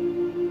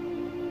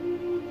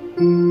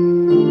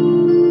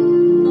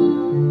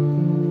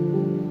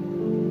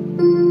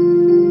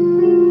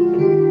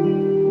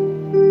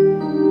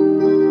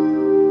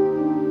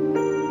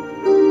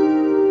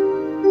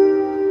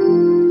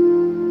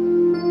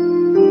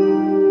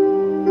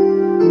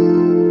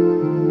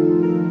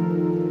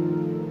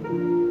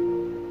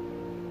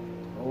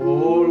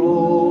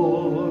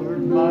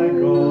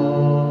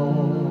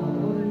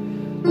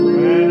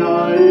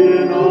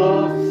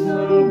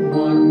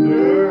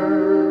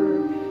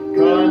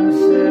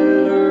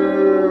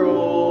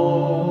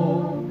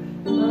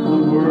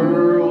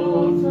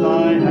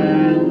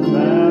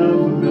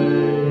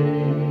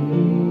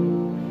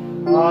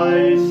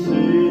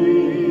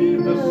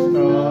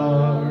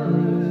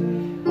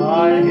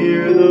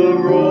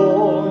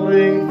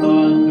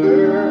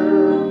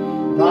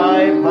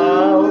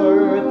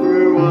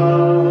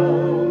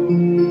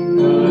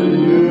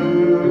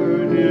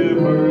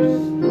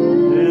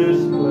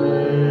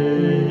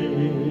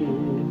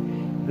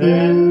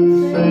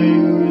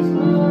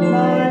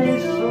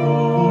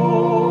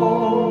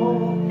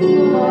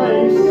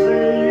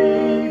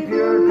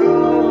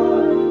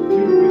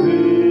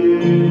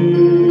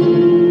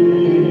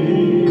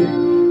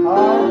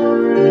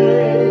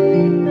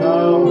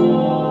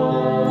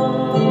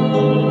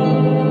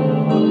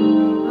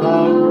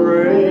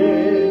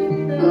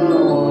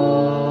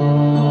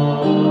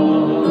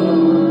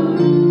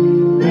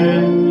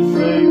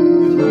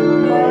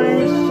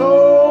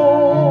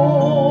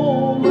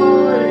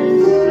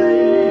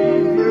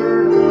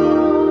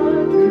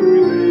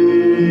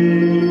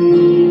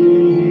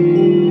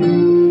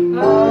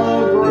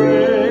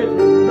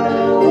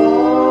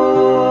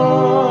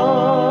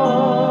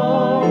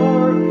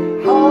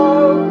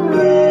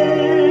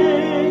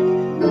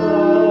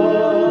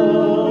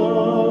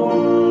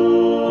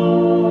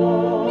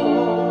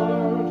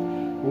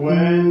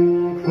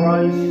 when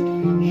Christ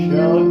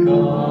shall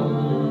come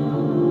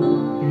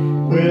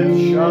with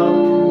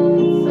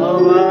shouts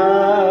of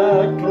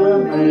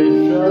acclamation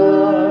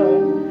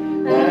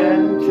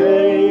and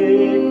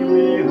take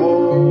me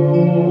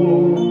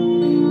home.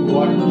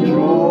 What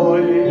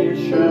joy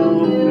shall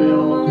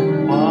fill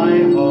my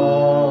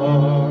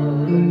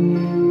heart,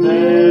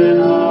 then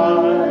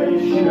I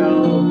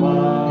shall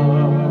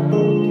bow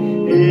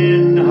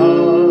in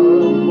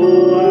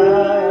humble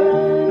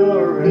adoration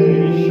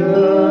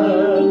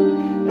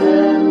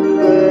and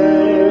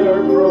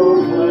there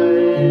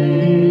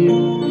proclaim,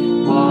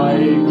 my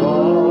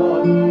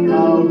God,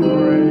 how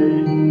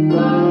great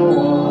thou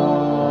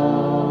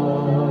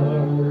art.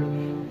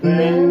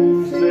 Then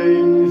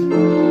sings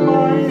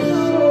my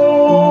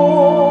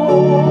soul,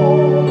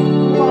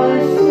 my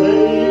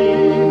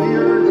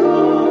Savior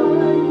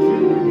God to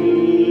me.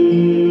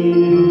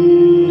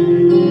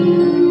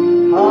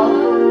 How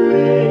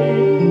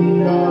great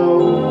thou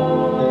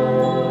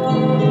art,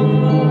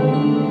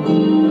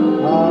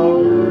 how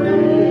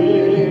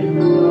great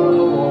thou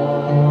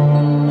art.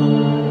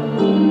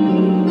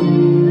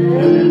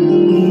 Then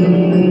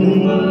sings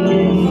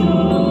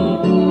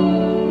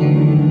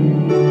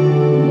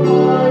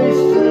my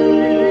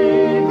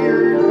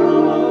Savior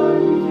God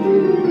to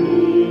me.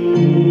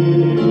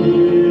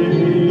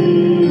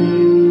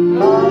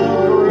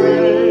 How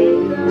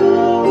great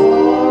thou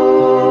art,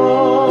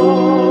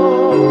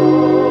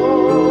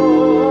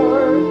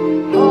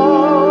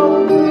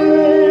 how great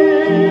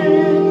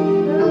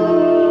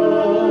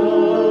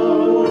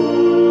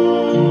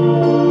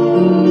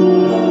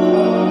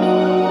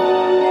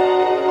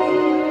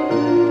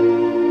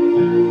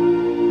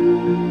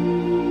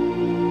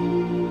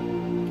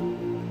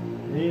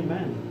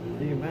Amen.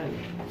 Amen.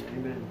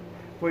 Amen.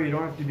 Well, you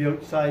don't have to be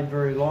outside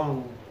very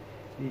long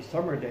these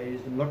summer days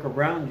and look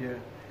around you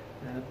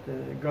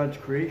at God's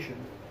creation,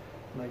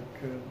 like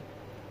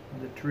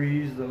the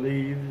trees, the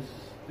leaves,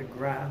 the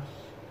grass,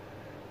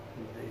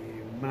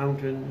 the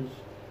mountains,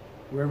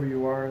 wherever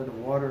you are, the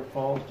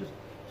waterfalls, just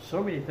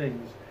so many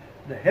things.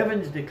 The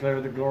heavens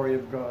declare the glory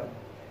of God.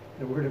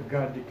 The Word of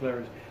God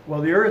declares.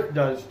 Well, the earth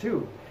does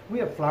too. We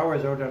have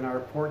flowers out on our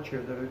porch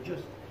here that are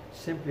just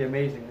simply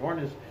amazing. One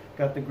has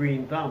got the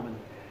green thumb, and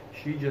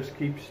she just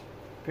keeps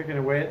picking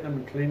away at them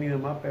and cleaning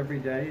them up every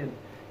day and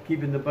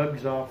keeping the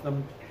bugs off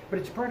them. But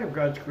it's part of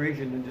God's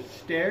creation, and to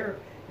stare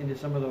into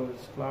some of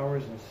those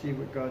flowers and see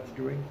what God's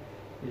doing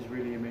is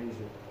really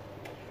amazing.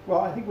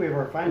 Well, I think we have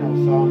our final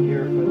song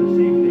here for this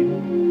evening,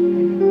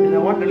 and I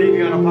want to leave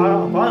you on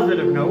a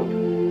positive note,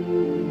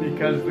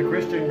 because the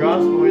Christian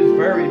gospel is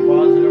very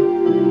positive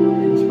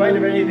in spite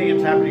of anything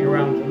that's happening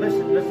around you.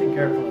 Listen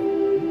carefully.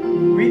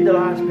 Read the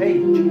last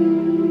page.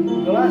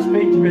 The last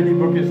page of any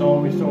book is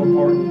always so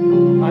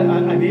important.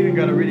 I've even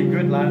got a really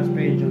good last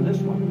page on this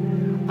one,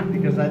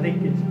 because I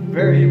think it's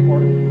very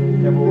important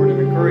to have a word of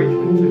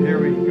encouragement. So here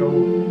we go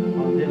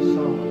on this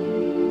song.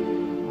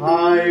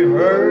 I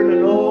heard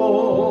an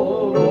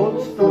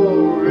old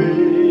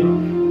story,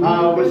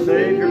 how a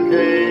Savior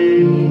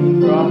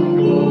came from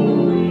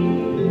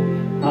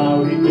glory,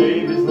 how he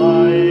gave his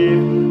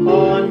life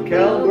on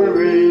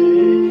Calvary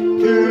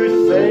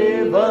to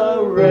save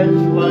a wretch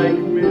like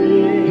me.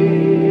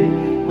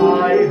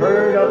 I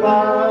heard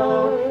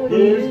about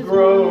his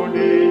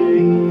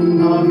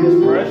groaning, of his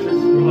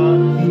precious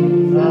blood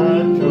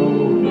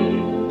atoning.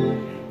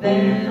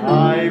 Then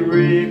I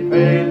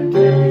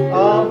repented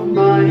of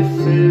my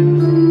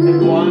sins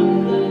and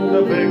won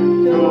the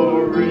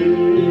victory.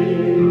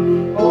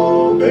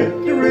 Oh,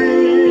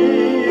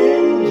 victory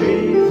in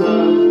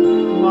Jesus,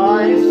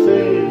 my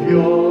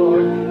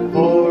Savior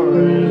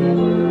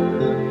forever.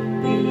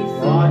 He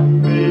bought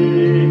me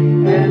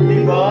and he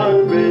bought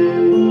me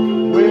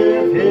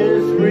with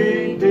his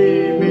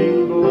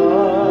redeeming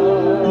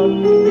blood.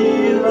 He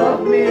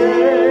loved me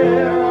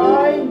ere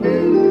I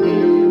knew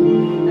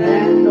him,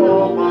 and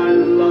all my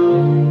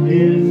love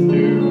is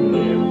due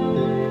him.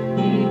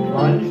 He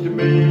plunged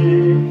me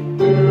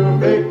to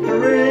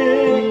victory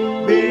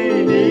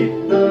beneath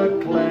the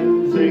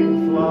cleansing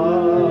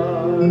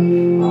flood.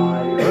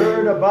 I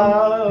heard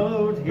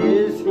about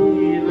his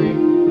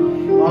healing,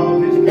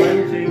 of his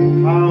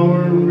cleansing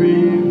power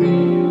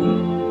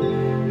revealed,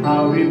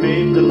 how he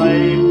made the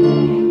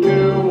lame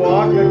to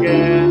walk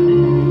again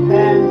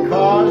and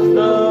caused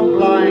the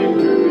blind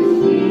to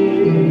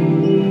see.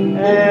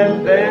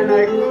 And then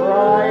I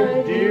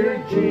cried,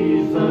 dear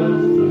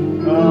Jesus,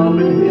 come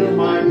and heal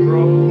my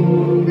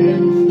broken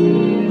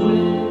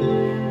spirit.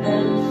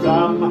 And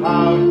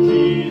somehow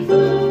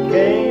Jesus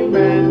came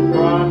and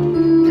brought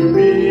to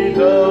me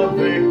the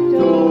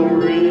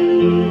victory.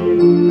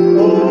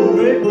 Oh,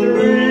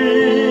 victory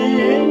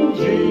in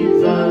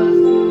Jesus,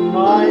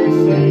 my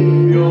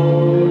Savior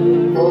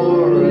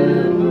forever.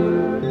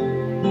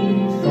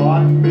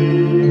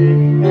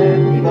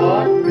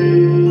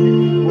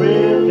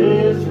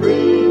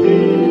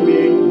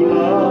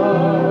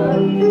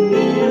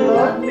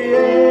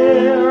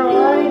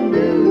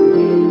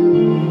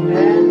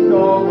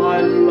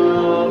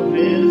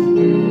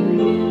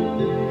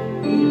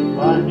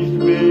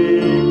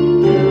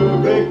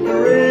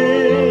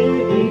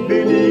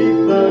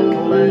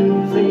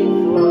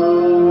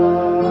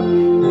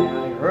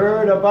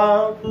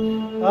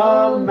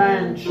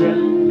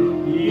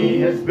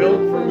 has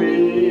built for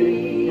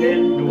me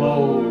in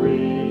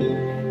glory.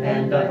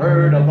 And I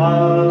heard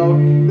about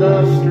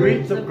the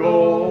streets of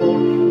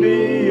gold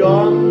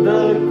beyond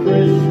the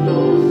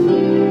crystal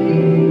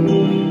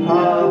sea,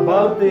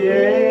 about the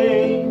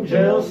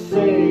angels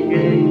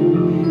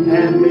singing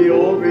and the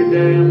old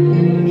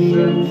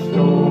redemption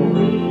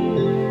story.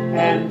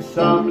 And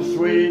some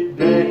sweet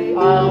day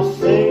I'll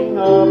sing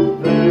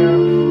up there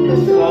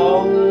the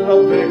song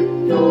of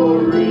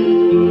victory.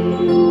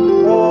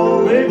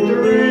 Oh,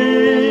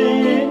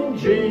 victory in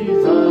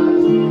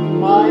Jesus,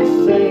 my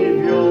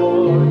Savior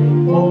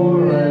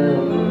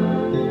forever.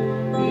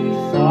 He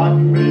sought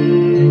me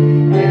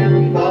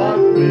and bought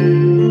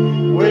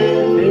me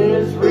with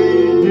His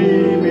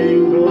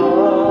redeeming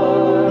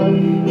blood.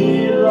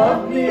 He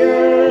loved me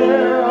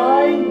ere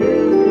I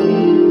knew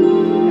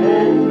Him,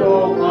 and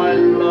all my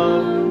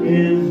love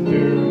is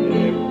due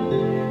Him.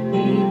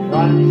 He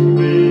plunged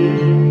me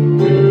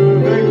to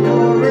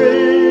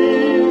victory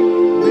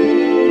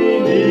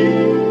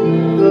beneath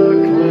the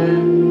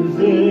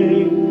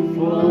cleansing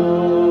flood.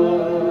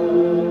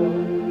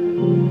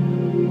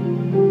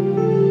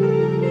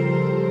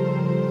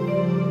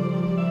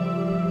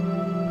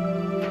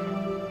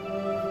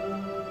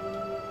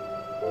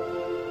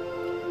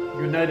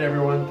 Good night,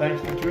 everyone.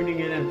 Thanks for tuning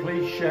in, and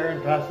please share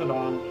and pass it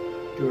on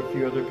to a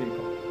few other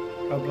people.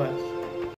 God bless.